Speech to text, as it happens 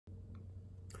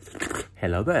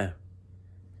Hello there.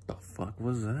 The fuck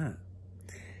was that?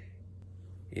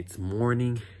 It's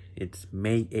morning. It's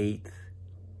May 8th.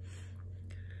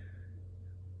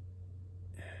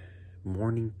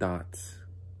 Morning thoughts.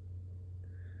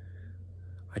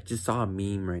 I just saw a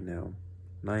meme right now.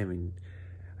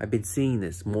 I've been seeing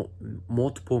this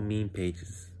multiple meme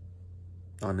pages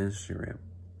on Instagram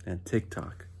and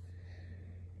TikTok.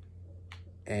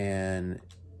 And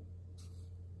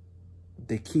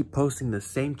they keep posting the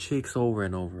same chicks over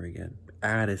and over again.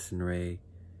 Addison Rae,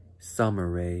 Summer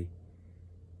Rae.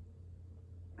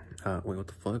 Wait, what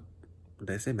the fuck? Did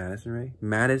I say Madison Rae?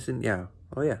 Madison, yeah.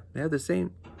 Oh yeah, they have the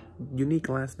same unique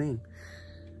last name.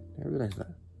 I realized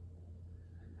that.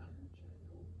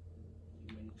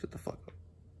 Shut the fuck up.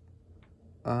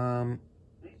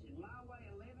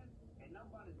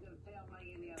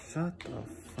 Shut the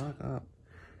fuck up.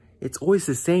 It's always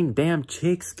the same damn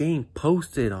chicks getting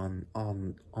posted on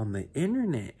the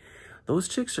internet. Those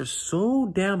chicks are so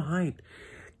damn hyped.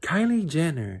 Kylie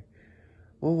Jenner.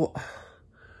 Well,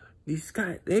 these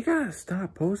guys, they gotta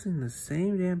stop posting the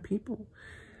same damn people.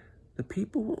 The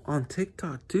people on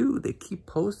TikTok too, they keep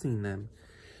posting them.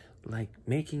 Like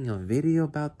making a video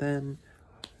about them.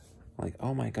 Like,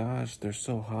 oh my gosh, they're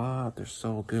so hot. They're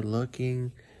so good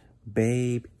looking.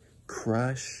 Babe,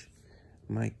 crush.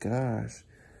 My gosh.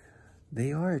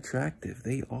 They are attractive.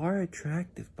 They are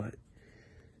attractive, but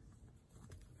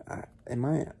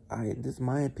this is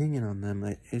my opinion on them.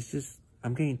 It's just,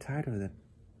 I'm getting tired of them.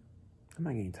 I'm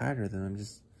not getting tired of them. I'm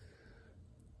just,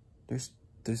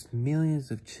 there's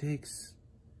millions of chicks.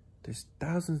 There's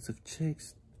thousands of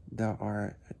chicks that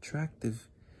are attractive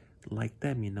like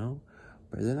them, you know?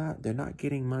 But they're not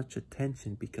getting much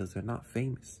attention because they're not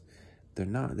famous. They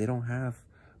don't have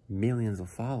millions of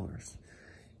followers,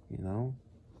 you know?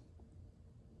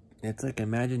 It's like,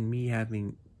 imagine me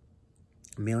having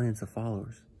millions of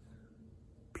followers.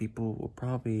 People will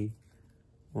probably,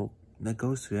 well, that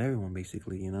goes to everyone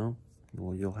basically, you know?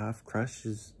 Well, you'll have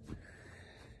crushes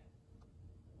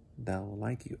that will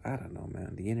like you. I don't know,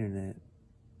 man. The internet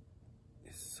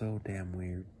is so damn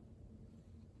weird.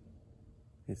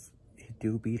 It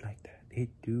do be like that. It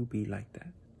do be like that.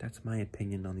 That's my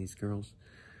opinion on these girls.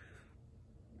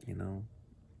 You know?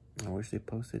 I wish they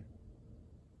posted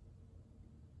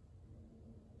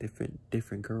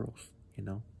different girls, you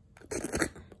know?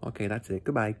 Okay, that's it.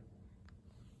 Goodbye.